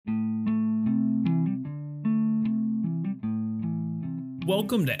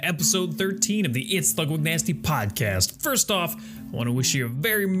welcome to episode 13 of the It's Thug with Nasty podcast. First off, I want to wish you a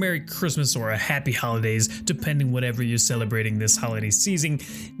very Merry Christmas or a Happy Holidays, depending whatever you're celebrating this holiday season.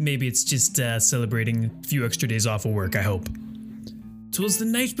 Maybe it's just celebrating a few extra days off of work, I hope. 'Twas the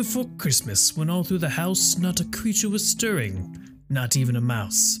night before Christmas, when all through the house not a creature was stirring, not even a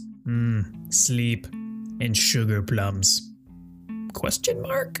mouse. Sleep and sugar plums. Question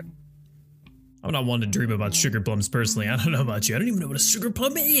mark? I'm not one to dream about sugar plums personally. I don't know about you. I don't even know what a sugar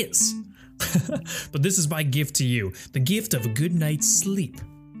plum is. But this is my gift to you. The gift of a good night's sleep.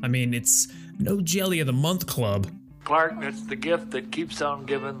 I mean, it's no jelly of the month club. Clark, it's the gift that keeps on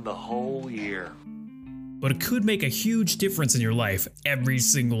giving the whole year. But it could make a huge difference in your life every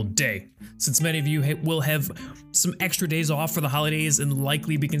single day. Since many of you will have some extra days off for the holidays and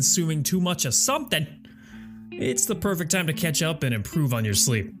likely be consuming too much of something, it's the perfect time to catch up and improve on your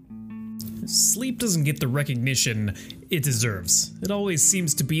sleep. Sleep doesn't get the recognition it deserves. It always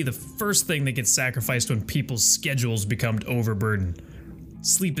seems to be the first thing that gets sacrificed when people's schedules become overburdened.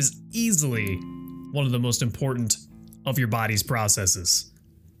 Sleep is easily one of the most important of your body's processes.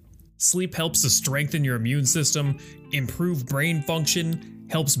 Sleep helps to strengthen your immune system, improve brain function,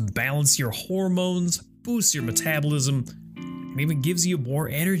 helps balance your hormones, boosts your metabolism, and even gives you more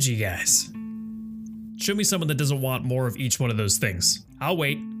energy, guys. Show me someone that doesn't want more of each one of those things. I'll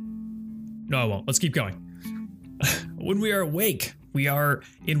wait. No, I won't. Let's keep going. When we are awake, we are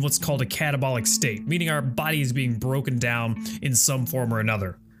in what's called a catabolic state, meaning our body is being broken down in some form or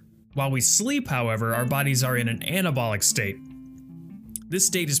another. While we sleep, however, our bodies are in an anabolic state. This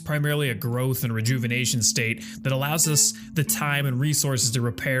state is primarily a growth and rejuvenation state that allows us the time and resources to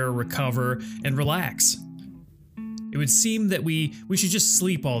repair, recover, and relax. It would seem that we should just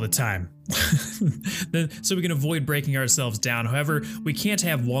sleep all the time, so we can avoid breaking ourselves down. However, we can't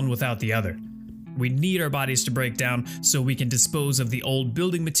have one without the other. We need our bodies to break down so we can dispose of the old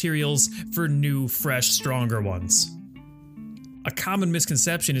building materials for new, fresh, stronger ones. A common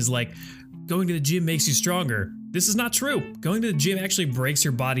misconception is like, going to the gym makes you stronger. This is not true. Going to the gym actually breaks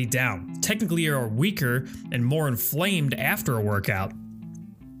your body down. Technically, you are weaker and more inflamed after a workout.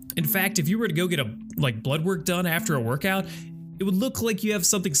 In fact, if you were to go get blood work done after a workout, it would look like you have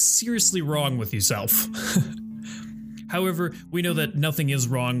something seriously wrong with yourself. However, we know that nothing is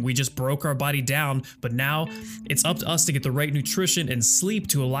wrong. We just broke our body down, but now it's up to us to get the right nutrition and sleep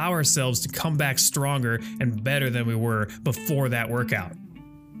to allow ourselves to come back stronger and better than we were before that workout.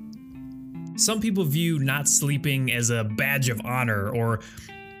 Some people view not sleeping as a badge of honor or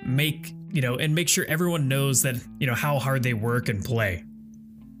make sure everyone knows that, how hard they work and play.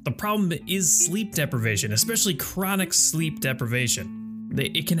 The problem is sleep deprivation, especially chronic sleep deprivation.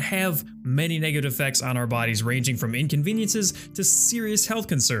 It can have many negative effects on our bodies, ranging from inconveniences to serious health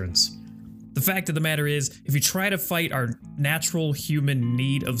concerns. The fact of the matter is, if you try to fight our natural human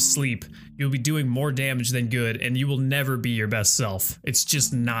need of sleep, you'll be doing more damage than good, and you will never be your best self. It's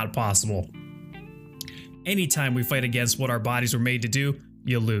just not possible. Anytime we fight against what our bodies were made to do,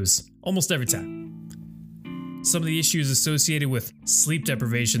 you'll lose. Almost every time. Some of the issues associated with sleep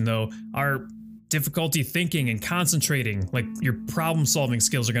deprivation, though, are difficulty thinking and concentrating, like your problem-solving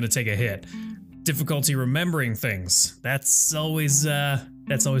skills are going to take a hit. Difficulty remembering things, that's always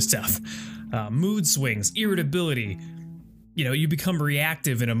tough. Mood swings, irritability, you become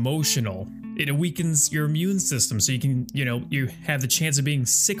reactive and emotional. It weakens your immune system, so you have the chance of being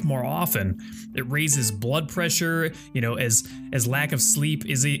sick more often. It raises blood pressure, as lack of sleep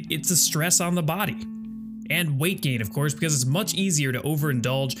it's a stress on the body. And weight gain, of course, because it's much easier to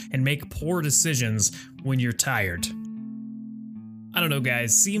overindulge and make poor decisions when you're tired. I don't know,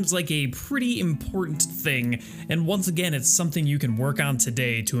 guys, seems like a pretty important thing, and once again, it's something you can work on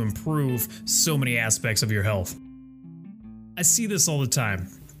today to improve so many aspects of your health. I see this all the time.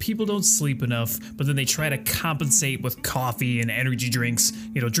 People don't sleep enough, but then they try to compensate with coffee and energy drinks,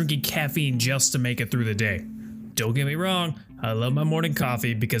 drinking caffeine just to make it through the day. Don't get me wrong, I love my morning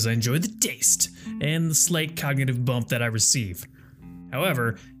coffee because I enjoy the taste and the slight cognitive bump that I receive.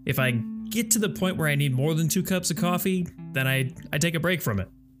 However, if I get to the point where I need more than 2 cups of coffee, then I take a break from it.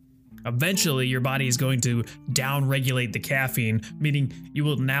 Eventually, your body is going to down-regulate the caffeine, meaning you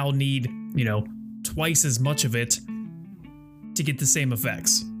will now need, twice as much of it to get the same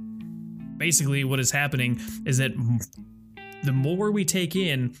effects. Basically, what is happening is that the more we take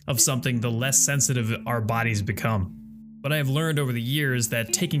in of something, the less sensitive our bodies become. But I have learned over the years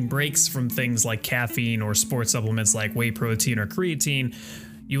that taking breaks from things like caffeine or sports supplements like whey protein or creatine,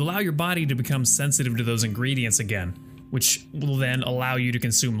 you allow your body to become sensitive to those ingredients again, which will then allow you to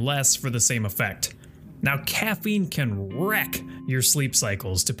consume less for the same effect. Now, caffeine can wreck your sleep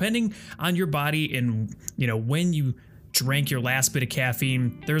cycles, depending on your body and, when you drank your last bit of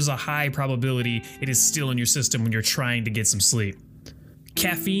caffeine, there's a high probability it is still in your system when you're trying to get some sleep.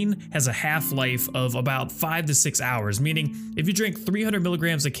 Caffeine has a half-life of about 5 to 6 hours, meaning if you drink 300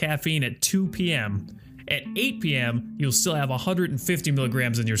 milligrams of caffeine at 2 p.m., at 8 p.m., you'll still have 150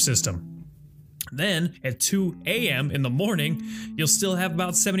 milligrams in your system. Then, at 2 a.m. in the morning, you'll still have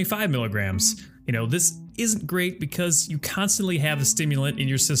about 75 milligrams. You know, this isn't great because you constantly have a stimulant in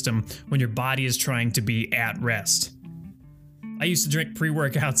your system when your body is trying to be at rest. I used to drink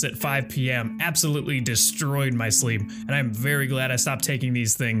pre-workouts at 5 p.m., absolutely destroyed my sleep, and I'm very glad I stopped taking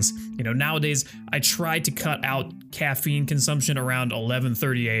these things. You know, nowadays, I try to cut out caffeine consumption around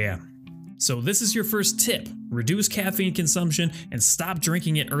 11:30 a.m. So this is your first tip. Reduce caffeine consumption and stop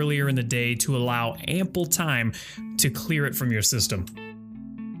drinking it earlier in the day to allow ample time to clear it from your system.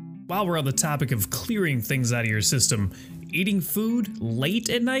 While we're on the topic of clearing things out of your system, eating food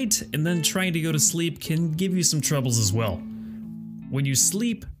late at night and then trying to go to sleep can give you some troubles as well. When you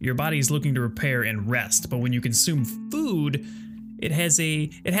sleep, your body is looking to repair and rest, but when you consume food, it has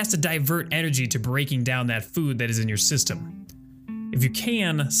to divert energy to breaking down that food that is in your system. If you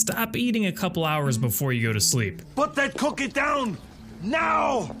can, stop eating a couple hours before you go to sleep. Put that cookie down!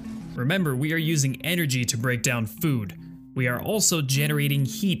 Now! Remember, we are using energy to break down food. We are also generating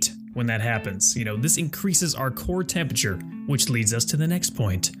heat when that happens. You know, this increases our core temperature, which leads us to the next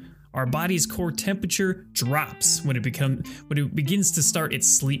point. Our body's core temperature drops when it begins to start its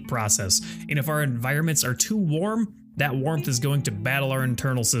sleep process. And if our environments are too warm, that warmth is going to battle our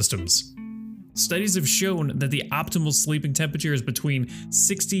internal systems. Studies have shown that the optimal sleeping temperature is between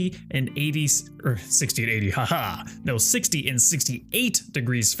 60 and 68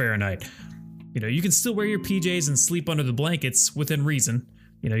 degrees Fahrenheit. You know, you can still wear your PJs and sleep under the blankets within reason.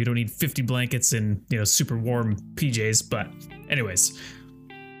 You know, you don't need 50 blankets and, you know, super warm PJs, but anyways.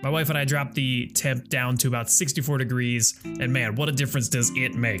 My wife and I dropped the temp down to about 64 degrees, and man, what a difference does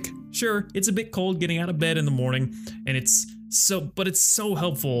it make. Sure, it's a bit cold getting out of bed in the morning, and it's so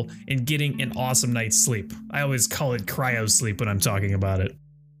helpful in getting an awesome night's sleep. I always call it cryo sleep when I'm talking about it.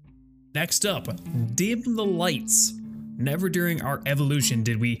 Next up, dim the lights. Never during our evolution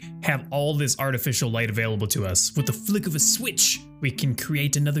did we have all this artificial light available to us. With the flick of a switch, we can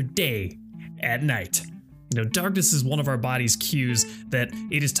create another day at night. You know, darkness is one of our body's cues that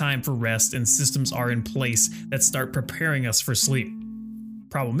it is time for rest, and systems are in place that start preparing us for sleep.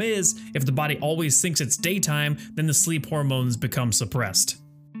 Problem is, if the body always thinks it's daytime, then the sleep hormones become suppressed.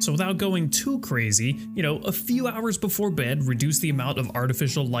 So without going too crazy, you know, a few hours before bed, reduce the amount of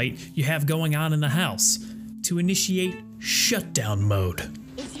artificial light you have going on in the house to initiate shutdown mode.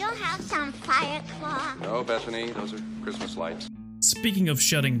 Is your house on fire, Claw? No, Bethany, those are Christmas lights. Speaking of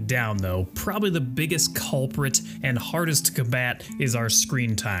shutting down though, probably the biggest culprit and hardest to combat is our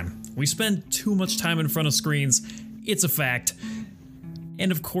screen time. We spend too much time in front of screens, it's a fact.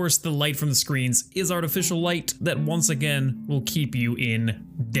 And of course, the light from the screens is artificial light that once again will keep you in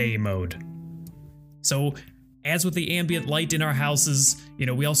day mode. So, as with the ambient light in our houses, you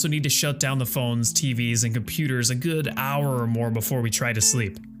know, we also need to shut down the phones, TVs, and computers a good hour or more before we try to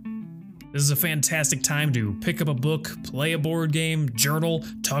sleep. This is a fantastic time to pick up a book, play a board game, journal,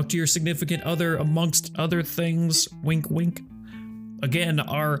 talk to your significant other, amongst other things. Wink, wink. Again,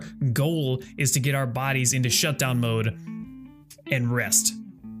 our goal is to get our bodies into shutdown mode and rest.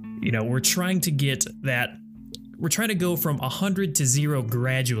 You know, we're trying to go from 100 to 0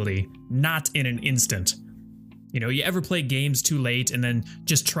 gradually, not in an instant. You know, you ever play games too late and then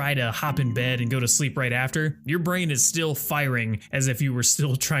just try to hop in bed and go to sleep right after? Your brain is still firing as if you were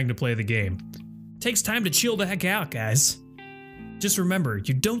still trying to play the game. Takes time to chill the heck out, guys. Just remember,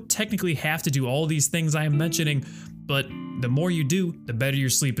 you don't technically have to do all these things I am mentioning, but the more you do, the better your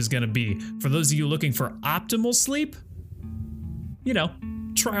sleep is going to be. For those of you looking for optimal sleep, you know,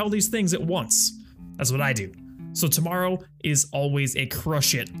 try all these things at once. That's what I do. So tomorrow is always a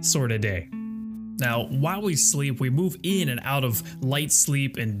crush it sort of day. Now, while we sleep, we move in and out of light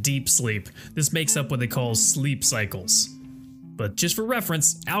sleep and deep sleep. This makes up what they call sleep cycles. But just for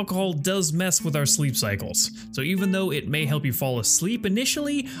reference, alcohol does mess with our sleep cycles. So even though it may help you fall asleep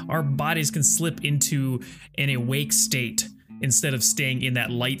initially, our bodies can slip into an awake state instead of staying in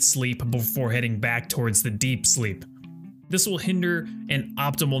that light sleep before heading back towards the deep sleep. This will hinder an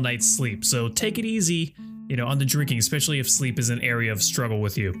optimal night's sleep, so take it easy, you know, on the drinking, especially if sleep is an area of struggle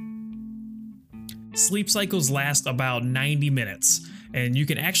with you. Sleep cycles last about 90 minutes, and you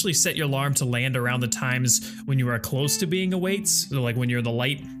can actually set your alarm to land around the times when you are close to being awake, so like when you're the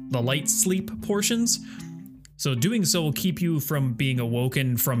light sleep portions. So doing so will keep you from being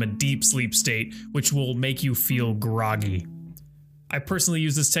awoken from a deep sleep state, which will make you feel groggy. I personally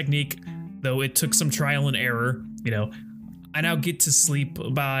use this technique, though it took some trial and error. I now get to sleep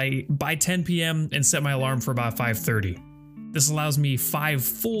by 10 p.m. and set my alarm for about 5:30. This allows me 5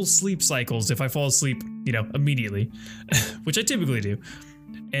 full sleep cycles if I fall asleep, immediately, which I typically do.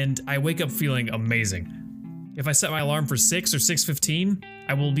 And I wake up feeling amazing. If I set my alarm for 6 or 6:15,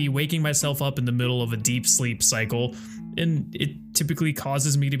 I will be waking myself up in the middle of a deep sleep cycle, and it typically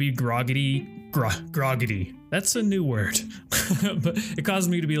causes me to be groggedy. That's a new word. But it causes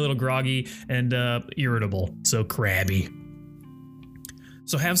me to be a little groggy and irritable, so crabby.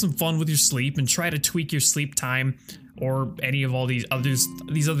 So have some fun with your sleep and try to tweak your sleep time or any of all these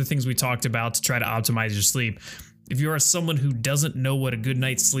other things we talked about to try to optimize your sleep. If you are someone who doesn't know what a good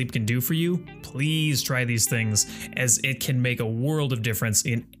night's sleep can do for you, please try these things, as it can make a world of difference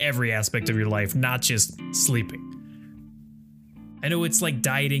in every aspect of your life, not just sleeping. I know it's like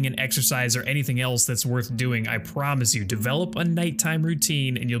dieting and exercise or anything else that's worth doing. I promise you, develop a nighttime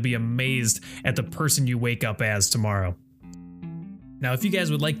routine and you'll be amazed at the person you wake up as tomorrow. Now, if you guys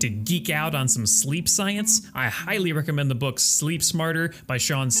would like to geek out on some sleep science, I highly recommend the book Sleep Smarter by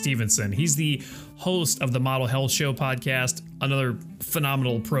Sean Stevenson. He's the host of the Model Health Show podcast, another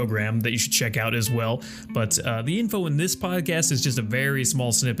phenomenal program that you should check out as well. But the info in this podcast is just a very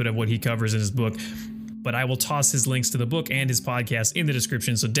small snippet of what he covers in his book. But I will toss his links to the book and his podcast in the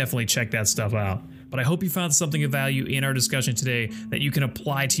description, so definitely check that stuff out. But I hope you found something of value in our discussion today that you can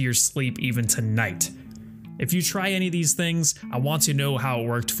apply to your sleep even tonight. If you try any of these things, I want to know how it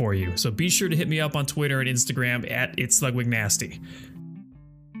worked for you. So be sure to hit me up on Twitter and Instagram at @It'sLudwigNasty.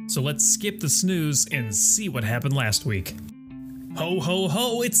 So let's skip the snooze and see what happened last week. Ho ho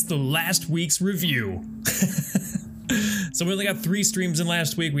ho, it's the last week's review. So we only got 3 streams in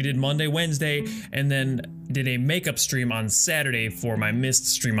last week. We did Monday, Wednesday, and then did a makeup stream on Saturday for my missed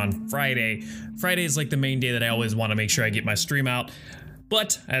stream on Friday. Friday is like the main day that I always want to make sure I get my stream out.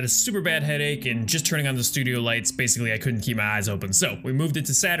 But I had a super bad headache, and just turning on the studio lights, basically I couldn't keep my eyes open. So we moved it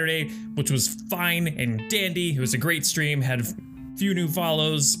to Saturday, which was fine and dandy. It was a great stream, had a few new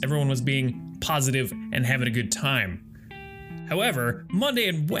follows. Everyone was being positive and having a good time. However, Monday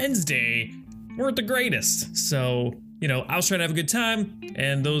and Wednesday weren't the greatest. So, I was trying to have a good time,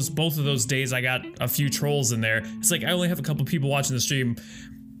 and both of those days I got a few trolls in there. It's like I only have a couple people watching the stream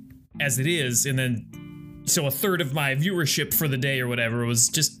as it is, and then so a third of my viewership for the day or whatever was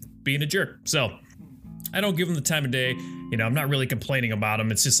just being a jerk. So I don't give them the time of day. I'm not really complaining about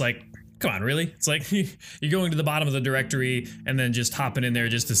them. It's just like, come on, really? It's like you're going to the bottom of the directory and then just hopping in there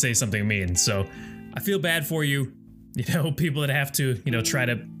just to say something mean. So I feel bad for you, people that have to, try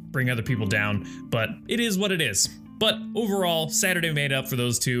to bring other people down, but it is what it is. But overall, Saturday made up for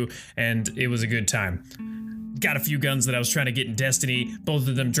those two, and it was a good time. Got a few guns that I was trying to get in Destiny. Both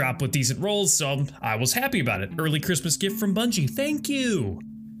of them dropped with decent rolls, so I was happy about it. Early Christmas gift from Bungie. Thank you.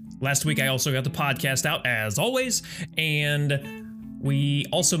 Last week, I also got the podcast out, as always, and we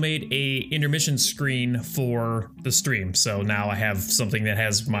also made a intermission screen for the stream. So now I have something that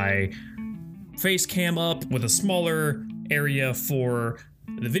has my face cam up with a smaller area for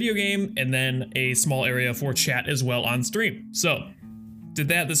the video game, and then a small area for chat as well on stream. So did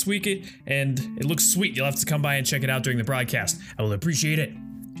that this week, and it looks sweet. You'll have to come by and check it out during the broadcast. I will appreciate it.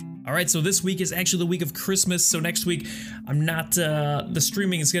 All right, so this week is actually the week of Christmas, so next week I'm not, the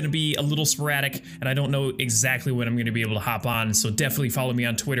streaming is going to be a little sporadic, and I don't know exactly when I'm going to be able to hop on, so definitely follow me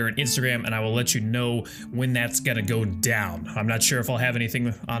on Twitter and Instagram, and I will let you know when that's going to go down. I'm not sure if I'll have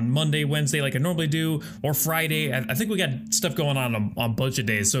anything on Monday, Wednesday like I normally do, or Friday. I think we got stuff going on a bunch of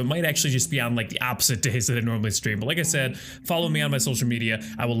days, so it might actually just be on like the opposite days that I normally stream. But like I said, follow me on my social media.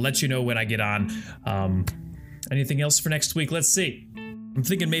 I will let you know when I get on. Anything else for next week? Let's see. I'm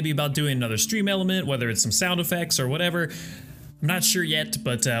thinking maybe about doing another stream element, whether it's some sound effects or whatever. I'm not sure yet,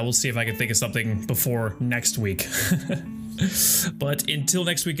 but we'll see if I can think of something before next week. But until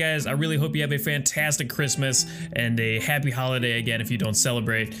next week, guys, I really hope you have a fantastic Christmas and a happy holiday again if you don't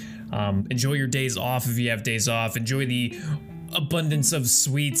celebrate. Enjoy your days off if you have days off. Enjoy the abundance of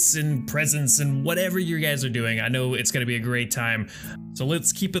sweets and presents and whatever you guys are doing. I know it's going to be a great time. So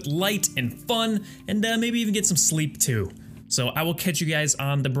let's keep it light and fun, and maybe even get some sleep too. So I will catch you guys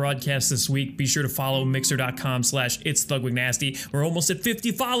on the broadcast this week. Be sure to follow mixer.com/It'sLudwigNasty. We're almost at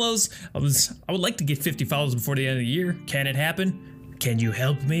 50 follows. I would like to get 50 follows before the end of the year. Can it happen? Can you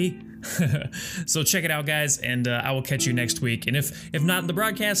help me? So check it out, guys, and I will catch you next week. And if not in the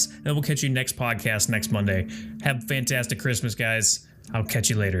broadcast, then we'll catch you next podcast next Monday. Have a fantastic Christmas, guys. I'll catch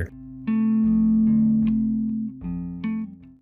you later.